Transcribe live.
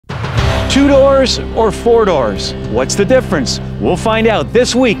2 doors or 4 doors? What's the difference? We'll find out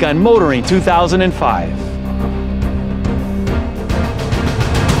this week on Motoring 2005.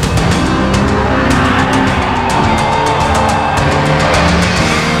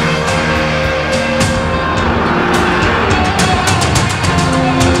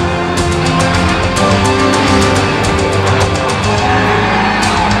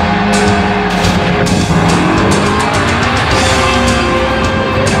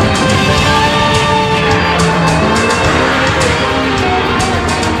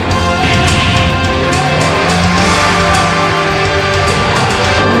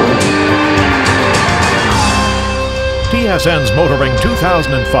 TSN's Motoring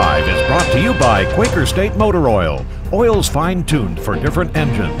 2005 is brought to you by Quaker State Motor Oil, oils fine-tuned for different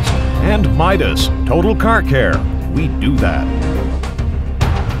engines, and Midas, Total Car Care. We do that.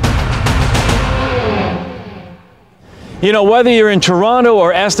 You know, whether you're in Toronto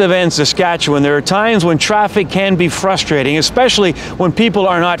or Estevan, Saskatchewan, there are times when traffic can be frustrating, especially when people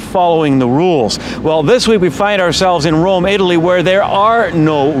are not following the rules. Well, this week we find ourselves in Rome, Italy, where there are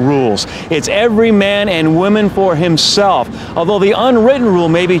no rules. It's every man and woman for himself. Although the unwritten rule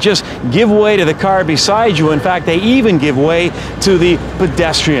may be just give way to the car beside you. In fact, they even give way to the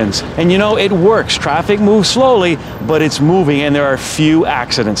pedestrians. And you know, it works. Traffic moves slowly, but it's moving, and there are few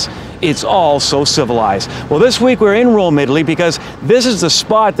accidents. It's all so civilized. Well, this week we're in Rome, Italy, because this is the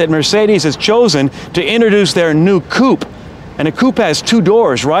spot that Mercedes has chosen to introduce their new coupe. And a coupe has 2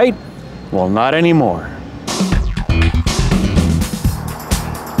 doors, right? Well, not anymore.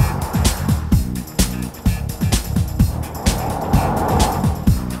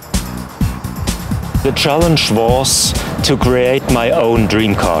 The challenge was to create my own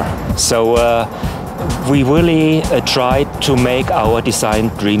dream car. So we really tried to make our design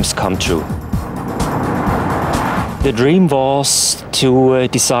dreams come true. The dream was to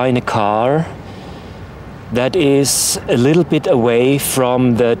design a car that is a little bit away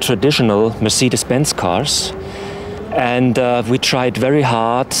from the traditional Mercedes-Benz cars. And we tried very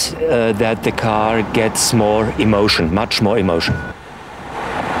hard that the car gets more emotion, much more emotion.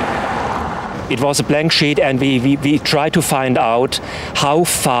 It was a blank sheet, and we tried to find out how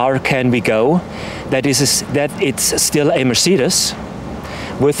far can we go that it's still a Mercedes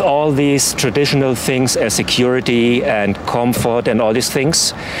with all these traditional things as security and comfort and all these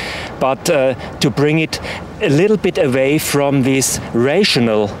things, but to bring it a little bit away from this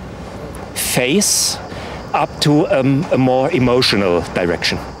rational phase up to a more emotional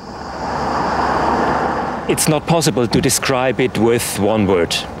direction. It's not possible to describe it with one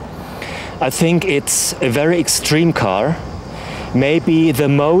word. I think it's a very extreme car, maybe the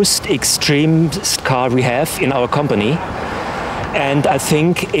most extreme car we have in our company, and I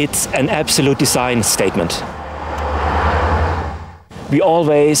think it's an absolute design statement. We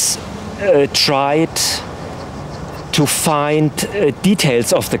always tried to find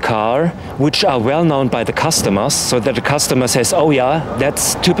details of the car which are well known by the customers, so that the customer says, oh yeah,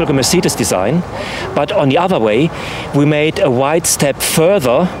 that's typical Mercedes design. But on the other way, we made a wide step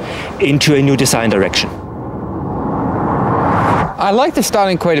further into a new design direction. I like the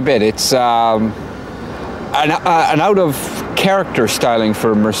styling quite a bit. It's an out-of-character styling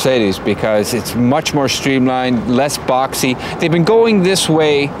for Mercedes because it's much more streamlined, less boxy. They've been going this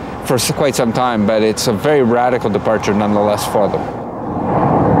way for quite some time, but it's a very radical departure nonetheless for them.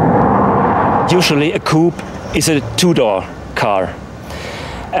 Usually a coupe is a 2-door car.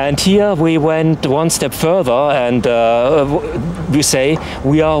 And here we went one step further, and we say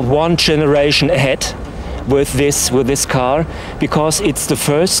we are one generation ahead with this car, because it's the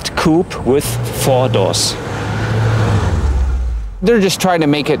first coupe with 4 doors. They're just trying to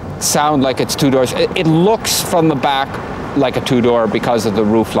make it sound like it's 2 doors. It looks from the back like a 2-door because of the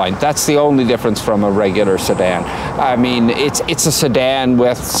roofline. That's the only difference from a regular sedan. I mean, it's a sedan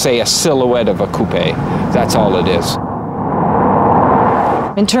with, say, a silhouette of a coupe. That's all it is.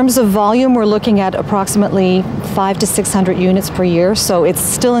 In terms of volume, we're looking at approximately 500 to 600 units per year, so it's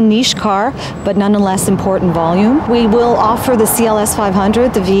still a niche car, but nonetheless important volume. We will offer the CLS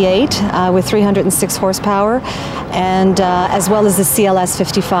 500, the V8, with 306 horsepower, and as well as the CLS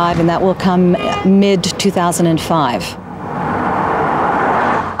 55, and that will come mid-2005.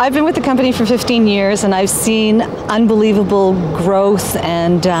 I've been with the company for 15 years, and I've seen unbelievable growth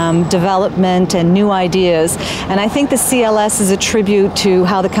and development and new ideas. And I think the CLS is a tribute to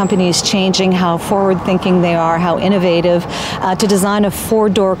how the company is changing, how forward-thinking they are, how innovative. To design a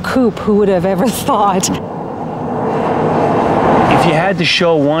 4-door coupe, who would have ever thought? If you had to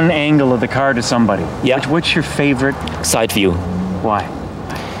show one angle of the car to somebody, yeah, what's your favorite? Side view. Why?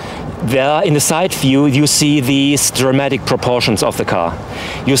 there in the side view you see these dramatic proportions of the car.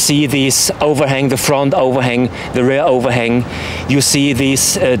 You see this overhang, the front overhang, the rear overhang. You see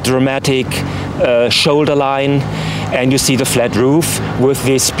this dramatic shoulder line, and you see the flat roof with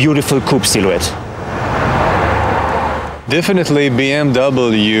this beautiful coupe silhouette. Definitely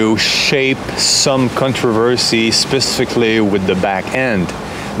BMW shaped some controversy specifically with the back end.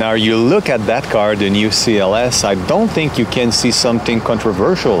 Now you look at that car, the new CLS, I don't think you can see something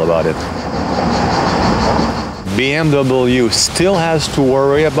controversial about it. BMW still has to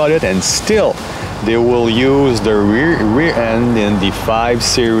worry about it, and still they will use the rear end in the 5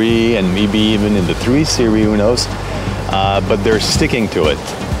 Series and maybe even in the 3 Series, who knows, but they're sticking to it.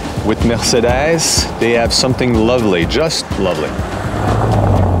 With Mercedes, they have something lovely, just lovely.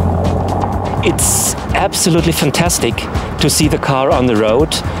 It's absolutely fantastic to see the car on the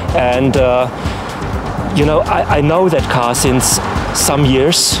road, and you know, I know that car since some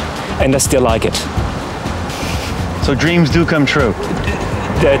years and I still like it. So dreams do come true.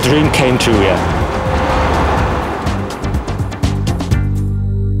 The dream came true, yeah.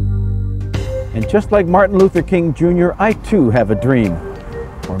 And just like Martin Luther King Jr., I too have a dream.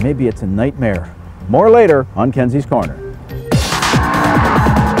 Or maybe it's a nightmare. More later on Kenzie's Corner.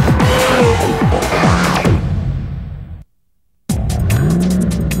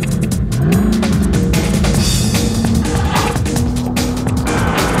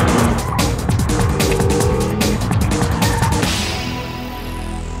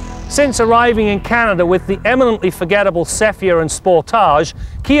 Since arriving in Canada with the eminently forgettable Cephia and Sportage,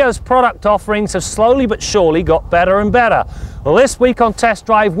 Kia's product offerings have slowly but surely got better and better. Well, this week on Test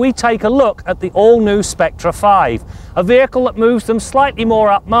Drive, we take a look at the all-new Spectra5, a vehicle that moves them slightly more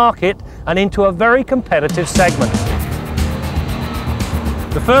upmarket and into a very competitive segment.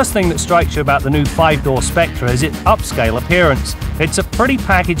 The first thing that strikes you about the new 5-door Spectra is its upscale appearance. It's a pretty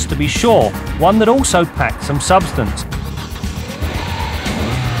package to be sure, one that also packs some substance.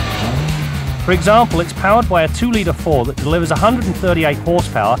 For example, it's powered by a 2-litre 4 that delivers 138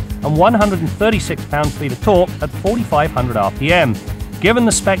 horsepower and 136 pound-feet of torque at 4,500 RPM. Given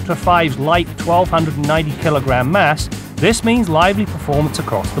the Spectra5's light 1,290 kilogram mass, this means lively performance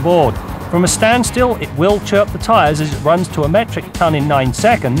across the board. From a standstill, it will chirp the tyres as it runs to a metric ton in 9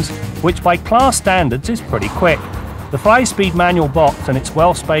 seconds, which by class standards is pretty quick. The 5-speed manual box and its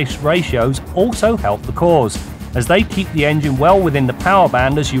well-spaced ratios also help the cause, as they keep the engine well within the power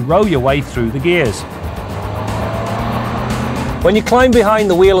band as you roll your way through the gears. When you climb behind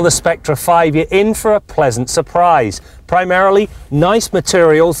the wheel of the Spectra5, you're in for a pleasant surprise. Primarily, nice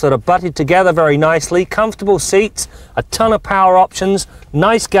materials that are butted together very nicely, comfortable seats, a ton of power options,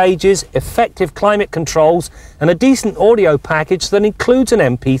 nice gauges, effective climate controls, and a decent audio package that includes an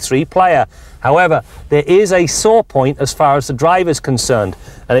MP3 player. However, there is a sore point as far as the driver's concerned,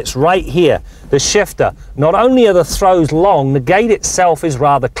 and it's right here, the shifter. Not only are the throws long, the gate itself is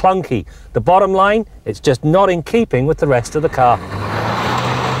rather clunky. The bottom line, it's just not in keeping with the rest of the car.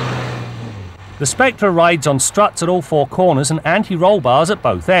 The Spectra rides on struts at all 4 corners and anti-roll bars at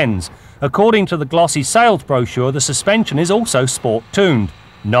both ends. According to the glossy sales brochure, the suspension is also sport-tuned.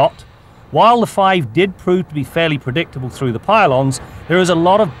 Not. While the 5 did prove to be fairly predictable through the pylons, there is a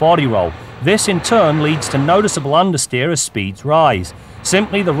lot of body roll. This in turn leads to noticeable understeer as speeds rise.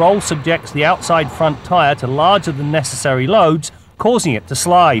 Simply, the roll subjects the outside front tyre to larger than necessary loads, causing it to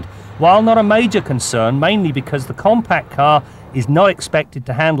slide. While not a major concern, mainly because the compact car is not expected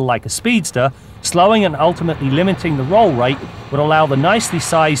to handle like a speedster, slowing and ultimately limiting the roll rate would allow the nicely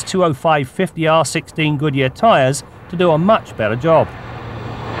sized 205 50R16 Goodyear tyres to do a much better job.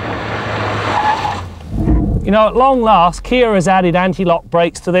 You know, at long last, Kia has added anti-lock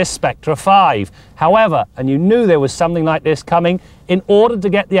brakes to this Spectra5. However, and you knew there was something like this coming, in order to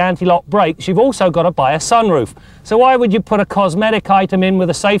get the anti-lock brakes, you've also got to buy a sunroof. So why would you put a cosmetic item in with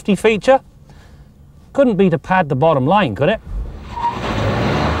a safety feature? Couldn't be to pad the bottom line, could it?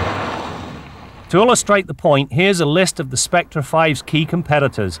 To illustrate the point, here's a list of the Spectra5's key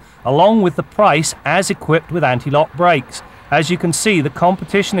competitors, along with the price as equipped with anti-lock brakes. As you can see, the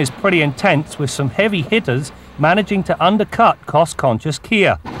competition is pretty intense, with some heavy hitters managing to undercut cost-conscious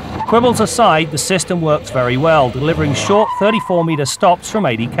Kia. Quibbles aside, the system works very well, delivering short 34-metre stops from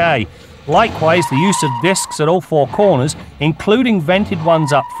 80k. Likewise, the use of discs at all 4 corners, including vented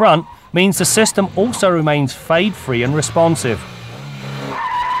ones up front, means the system also remains fade-free and responsive.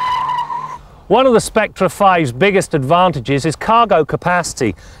 One of the Spectra5's biggest advantages is cargo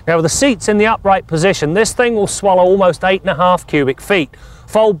capacity. Now, with the seats in the upright position, this thing will swallow almost 8.5 cubic feet.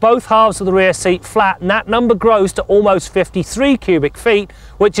 Fold both halves of the rear seat flat and that number grows to almost 53 cubic feet,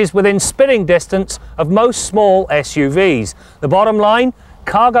 which is within spitting distance of most small SUVs. The bottom line,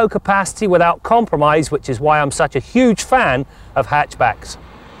 cargo capacity without compromise, which is why I'm such a huge fan of hatchbacks.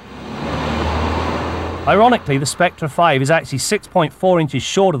 Ironically, the Spectra5 is actually 6.4 inches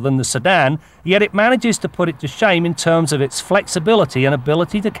shorter than the sedan, yet it manages to put it to shame in terms of its flexibility and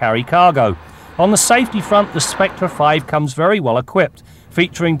ability to carry cargo. On the safety front, the Spectra5 comes very well equipped,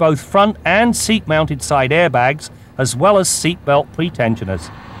 featuring both front and seat-mounted side airbags, as well as seatbelt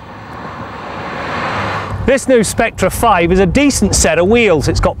pretensioners. This new Spectra5 is a decent set of wheels.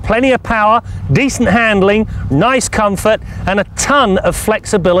 It's got plenty of power, decent handling, nice comfort, and a ton of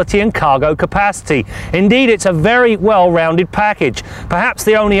flexibility and cargo capacity. Indeed, it's a very well-rounded package. Perhaps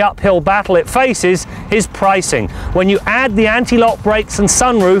the only uphill battle it faces is pricing. When you add the anti-lock brakes and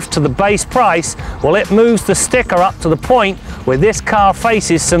sunroof to the base price, well, it moves the sticker up to the point where this car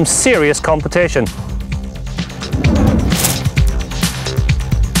faces some serious competition.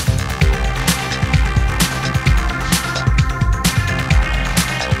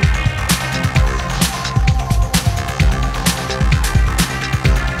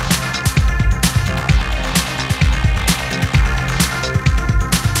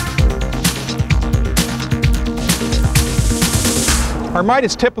 Our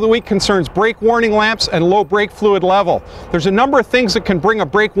Midas tip of the week concerns brake warning lamps and low brake fluid level. There's a number of things that can bring a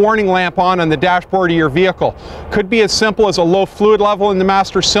brake warning lamp on the dashboard of your vehicle. Could be as simple as a low fluid level in the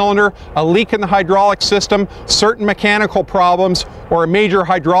master cylinder, a leak in the hydraulic system, certain mechanical problems, or a major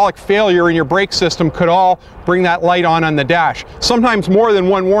hydraulic failure in your brake system could all bring that light on the dash. Sometimes more than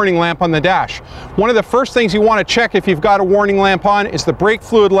one warning lamp on the dash. One of the first things you want to check if you've got a warning lamp on is the brake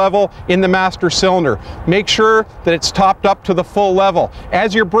fluid level in the master cylinder. Make sure that it's topped up to the full level.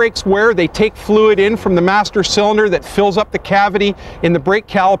 As your brakes wear, they take fluid in from the master cylinder that fills up the cavity in the brake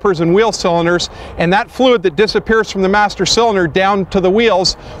calipers and wheel cylinders, and that fluid that disappears from the master cylinder down to the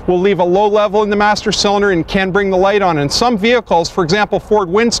wheels will leave a low level in the master cylinder and can bring the light on. In some vehicles, for example Ford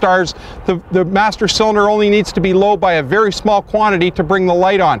Windstars, the master cylinder only needs to be low by a very small quantity to bring the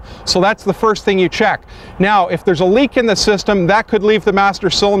light on. So that's the first thing you check. Now, if there's a leak in the system, that could leave the master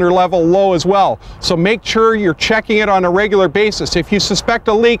cylinder level low as well. So make sure you're checking it on a regular basis. If you suspect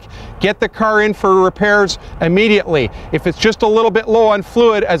a leak, get the car in for repairs immediately. If it's just a little bit low on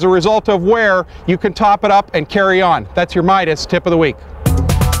fluid as a result of wear, you can top it up and carry on. That's your Midas tip of the week.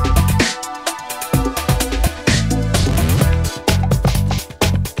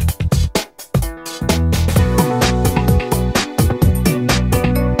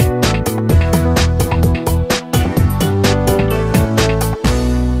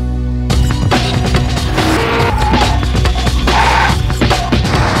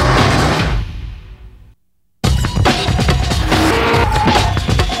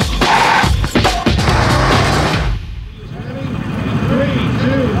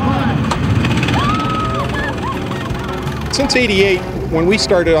 Since '88, when we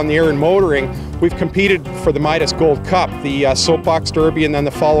started on the air and motoring, we've competed for the Midas Gold Cup, the soapbox derby, and then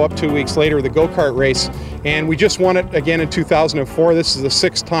the follow-up 2 weeks later, the go-kart race. And we just won it again in 2004. This is the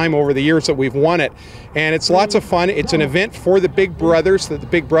 6th time over the years that we've won it. And it's lots of fun. It's an event for the big brothers that the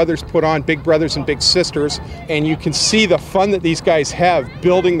big brothers put on, big brothers and big sisters. And you can see the fun that these guys have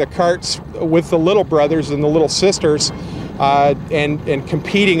building the karts with the little brothers and the little sisters. And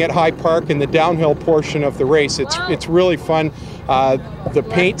competing at High Park in the downhill portion of the race. It's really fun. The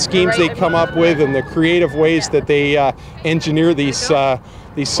paint schemes they come up with and the creative ways that they engineer these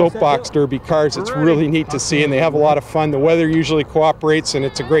soapbox derby cars, it's really neat to see, and they have a lot of fun. The weather usually cooperates, and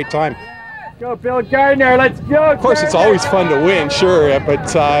it's a great time. Go, Bill Gardiner, let's go! Of course, it's always fun to win, sure,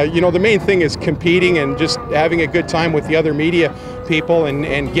 but you know, the main thing is competing and just having a good time with the other media people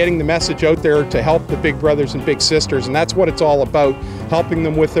and getting the message out there to help the big brothers and big sisters, and that's what it's all about, helping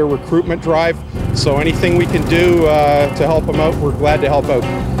them with their recruitment drive. So anything we can do to help them out, we're glad to help out.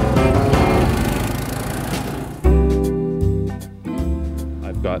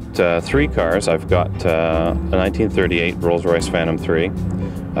 I've got 3 cars. I've got a 1938 Rolls-Royce Phantom 3,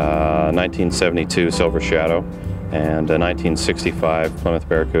 1972 Silver Shadow, and a 1965 Plymouth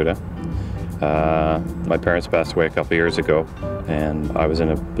Barracuda. My parents passed away a couple years ago, and I was in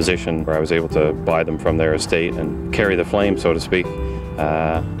a position where I was able to buy them from their estate and carry the flame, so to speak.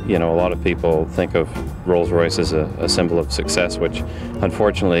 You know, a lot of people think of Rolls-Royce as a symbol of success, which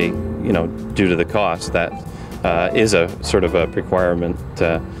unfortunately, you know, due to the cost, that is a sort of a requirement,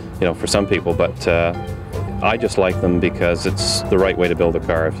 you know, for some people, but I just like them because it's the right way to build a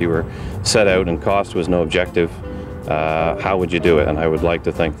car. If you were set out and cost was no objective, how would you do it? And I would like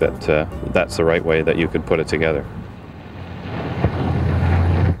to think that that's the right way that you could put it together.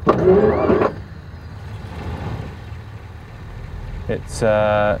 It's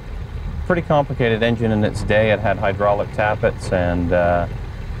pretty complicated engine in its day. It had hydraulic tappets and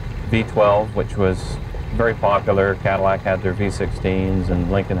V12, which was very popular. Cadillac had their V16s and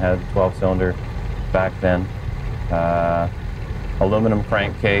Lincoln had 12-cylinder back then. Aluminum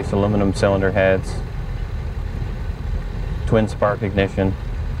crankcase, aluminum cylinder heads, twin spark ignition,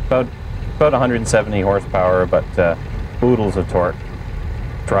 about 170 horsepower, but oodles of torque.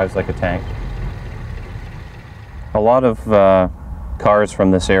 Drives like a tank. A lot of cars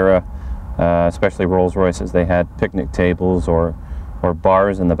from this era, especially Rolls Royces, they had picnic tables or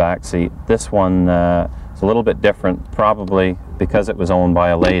bars in the back seat. This one is a little bit different, probably because it was owned by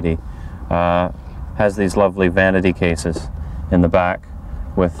a lady. Has these lovely vanity cases in the back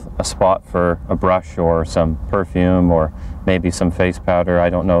with a spot for a brush or some perfume or maybe some face powder. I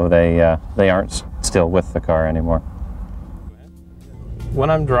don't know, they aren't still with the car anymore.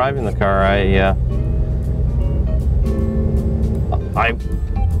 When I'm driving the car, I'm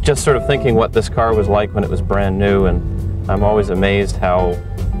just sort of thinking what this car was like when it was brand new, and I'm always amazed how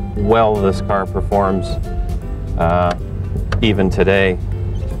well this car performs even today.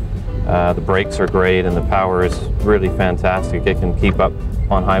 The brakes are great and the power is really fantastic. It can keep up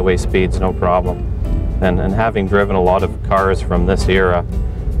on highway speeds no problem. And having driven a lot of cars from this era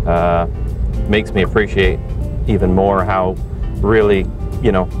makes me appreciate even more how really,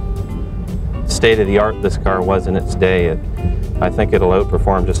 you know, state-of-the-art this car was in its day. I think it'll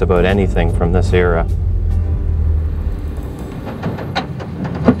outperform just about anything from this era.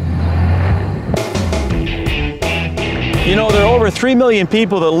 You know, there are over 3 million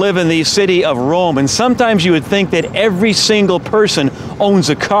people that live in the city of Rome, and sometimes you would think that every single person owns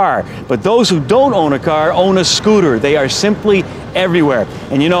a car. But those who don't own a car own a scooter. They are simply everywhere.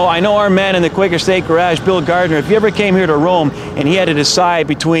 And you know, I know our man in the Quaker State Garage, Bill Gardiner, if he ever came here to Rome and he had to decide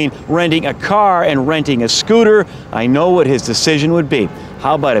between renting a car and renting a scooter, I know what his decision would be.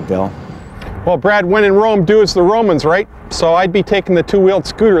 How about it, Bill? Well, Brad, when in Rome, do as the Romans, right? So I'd be taking the two-wheeled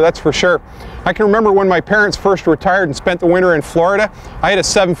scooter, that's for sure. I can remember when my parents first retired and spent the winter in Florida. I had a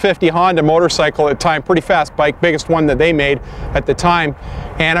 750 Honda motorcycle at the time, pretty fast bike, biggest one that they made at the time.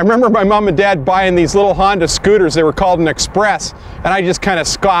 And I remember my mom and dad buying these little Honda scooters. They were called an Express, and I just kind of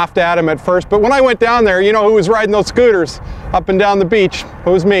scoffed at them at first. But when I went down there, you know who was riding those scooters up and down the beach? It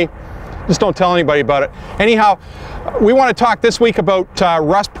was me. Just don't tell anybody about it. Anyhow, we want to talk this week about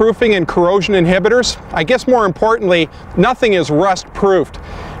rust proofing and corrosion inhibitors. I guess more importantly, nothing is rust proofed.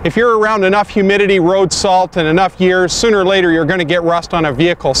 If you're around enough humidity, road salt, and enough years, sooner or later you're going to get rust on a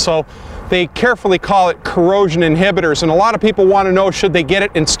vehicle. So they carefully call it corrosion inhibitors. And a lot of people want to know, should they get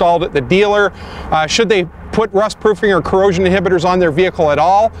it installed at the dealer? Should they put rust proofing or corrosion inhibitors on their vehicle at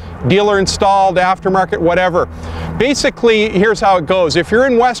all? Dealer installed, aftermarket, whatever. Basically, here's how it goes. If you're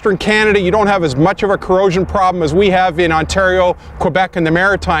in Western Canada, you don't have as much of a corrosion problem as we have in Ontario, Quebec, and the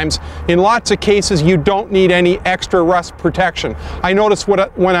Maritimes. In lots of cases, you don't need any extra rust protection. I notice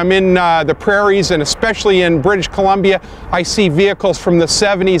when I'm in the prairies, and especially in British Columbia, I see vehicles from the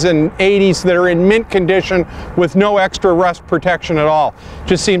 70s and 80s that are in mint condition with no extra rust protection at all.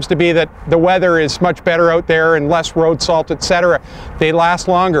 Just seems to be that the weather is much better out there and less road salt, etc. They last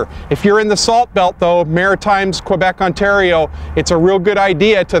longer. If you're in the salt belt though, Maritimes, Quebec, Ontario, it's a real good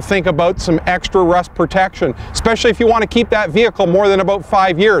idea to think about some extra rust protection, especially if you want to keep that vehicle more than about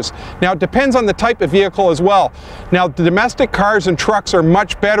 5 years. Now it depends on the type of vehicle as well. Now the domestic cars and trucks are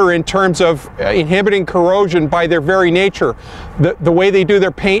much better in terms of inhibiting corrosion by their very nature. The way they do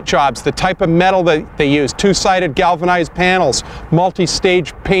their paint jobs, the type of metal that they use, two-sided galvanized panels,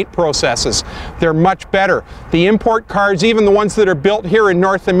 multi-stage paint processes, they're much better. The import cars, even the ones that are built here in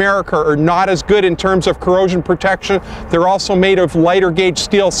North America, are not as good in terms of corrosion protection. They're also made of lighter gauge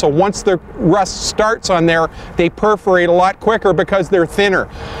steel, so once the rust starts on there, they perforate a lot quicker because they're thinner.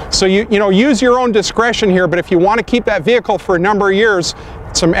 So you know, use your own discretion here, but if you want to keep that vehicle for a number of years,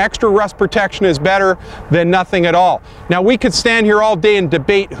 some extra rust protection is better than nothing at all. Now we could stand here all day and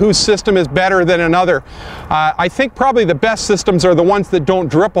debate whose system is better than another. I think probably the best systems are the ones that don't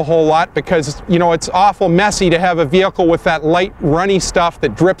drip a whole lot, because you know it's awful messy to have a vehicle with that light runny stuff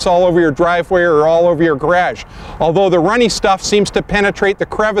that drips all over your driveway or all over your garage. Although the runny stuff seems to penetrate the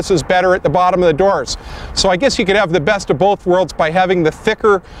crevices better at the bottom of the doors. So I guess you could have the best of both worlds by having the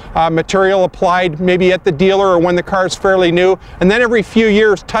thicker material applied maybe at the dealer or when the car's fairly new, and then every few years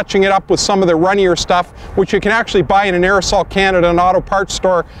touching it up with some of the runnier stuff, which you can actually buy in an aerosol can at an auto parts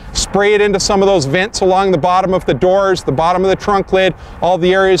store. Spray it into some of those vents along the bottom of the doors, the bottom of the trunk lid, all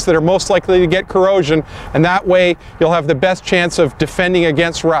the areas that are most likely to get corrosion, and that way you'll have the best chance of defending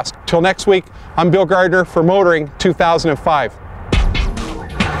against rust. Till next week, I'm Bill Gardiner for Motoring 2005.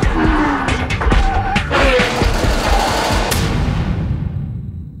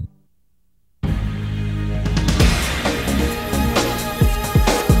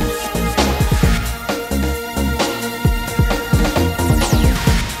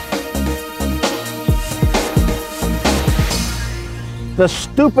 The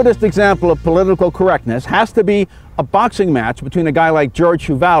stupidest example of political correctness has to be a boxing match between a guy like George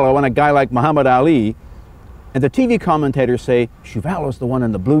Chuvalo and a guy like Muhammad Ali. And the TV commentators say, Chuvalo's the one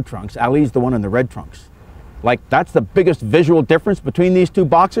in the blue trunks, Ali's the one in the red trunks. Like, that's the biggest visual difference between these two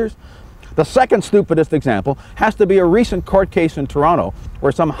boxers? The second stupidest example has to be a recent court case in Toronto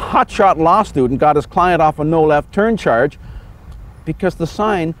where some hotshot law student got his client off a no left turn charge because the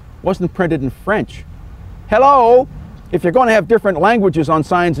sign wasn't printed in French. Hello? If you're going to have different languages on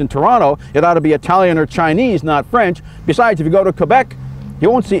signs in Toronto, it ought to be Italian or Chinese, not French. Besides, if you go to Quebec, you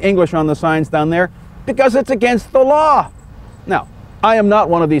won't see English on the signs down there because it's against the law. Now, I am not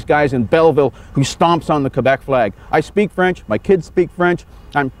one of these guys in Belleville who stomps on the Quebec flag. I speak French, my kids speak French.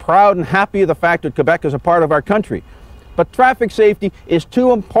 I'm proud and happy of the fact that Quebec is a part of our country. But traffic safety is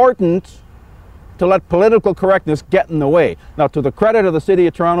too important to let political correctness get in the way. Now, to the credit of the City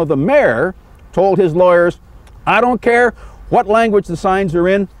of Toronto, the mayor told his lawyers, I don't care what language the signs are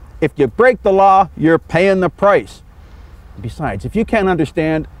in. If you break the law, you're paying the price. Besides, if you can't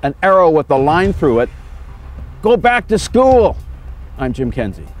understand an arrow with a line through it, go back to school. I'm Jim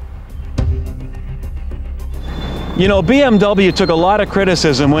Kenzie. You know, BMW took a lot of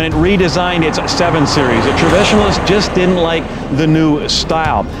criticism when it redesigned its 7 Series. The traditionalists just didn't like the new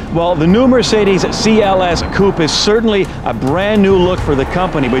style. Well, the new Mercedes CLS Coupe is certainly a brand new look for the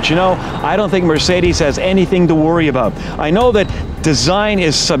company, but you know, I don't think Mercedes has anything to worry about. I know that design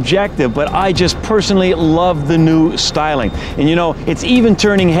is subjective, but I just personally love the new styling. And you know, it's even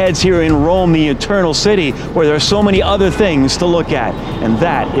turning heads here in Rome, the Eternal City, where there are so many other things to look at. And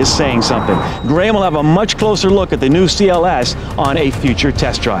that is saying something. Graham will have a much closer look at the new CLS on a future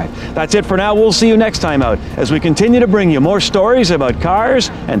test drive. That's it for now. We'll see you next time out as we continue to bring you more stories about cars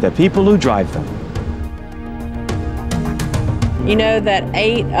and the people who drive them. You know that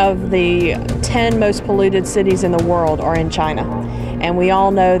 8 of the 10 most polluted cities in the world are in China. And we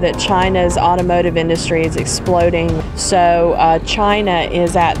all know that China's automotive industry is exploding. So China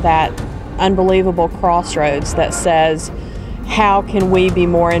is at that unbelievable crossroads that says, how can we be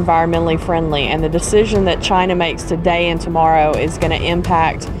more environmentally friendly? And the decision that China makes today and tomorrow is going to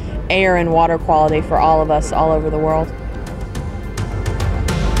impact air and water quality for all of us all over the world.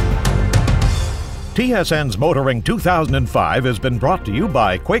 TSN's Motoring 2005 has been brought to you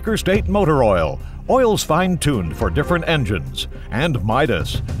by Quaker State Motor Oil, oils fine-tuned for different engines, and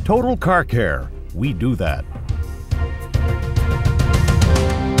Midas, Total Car Care. We do that.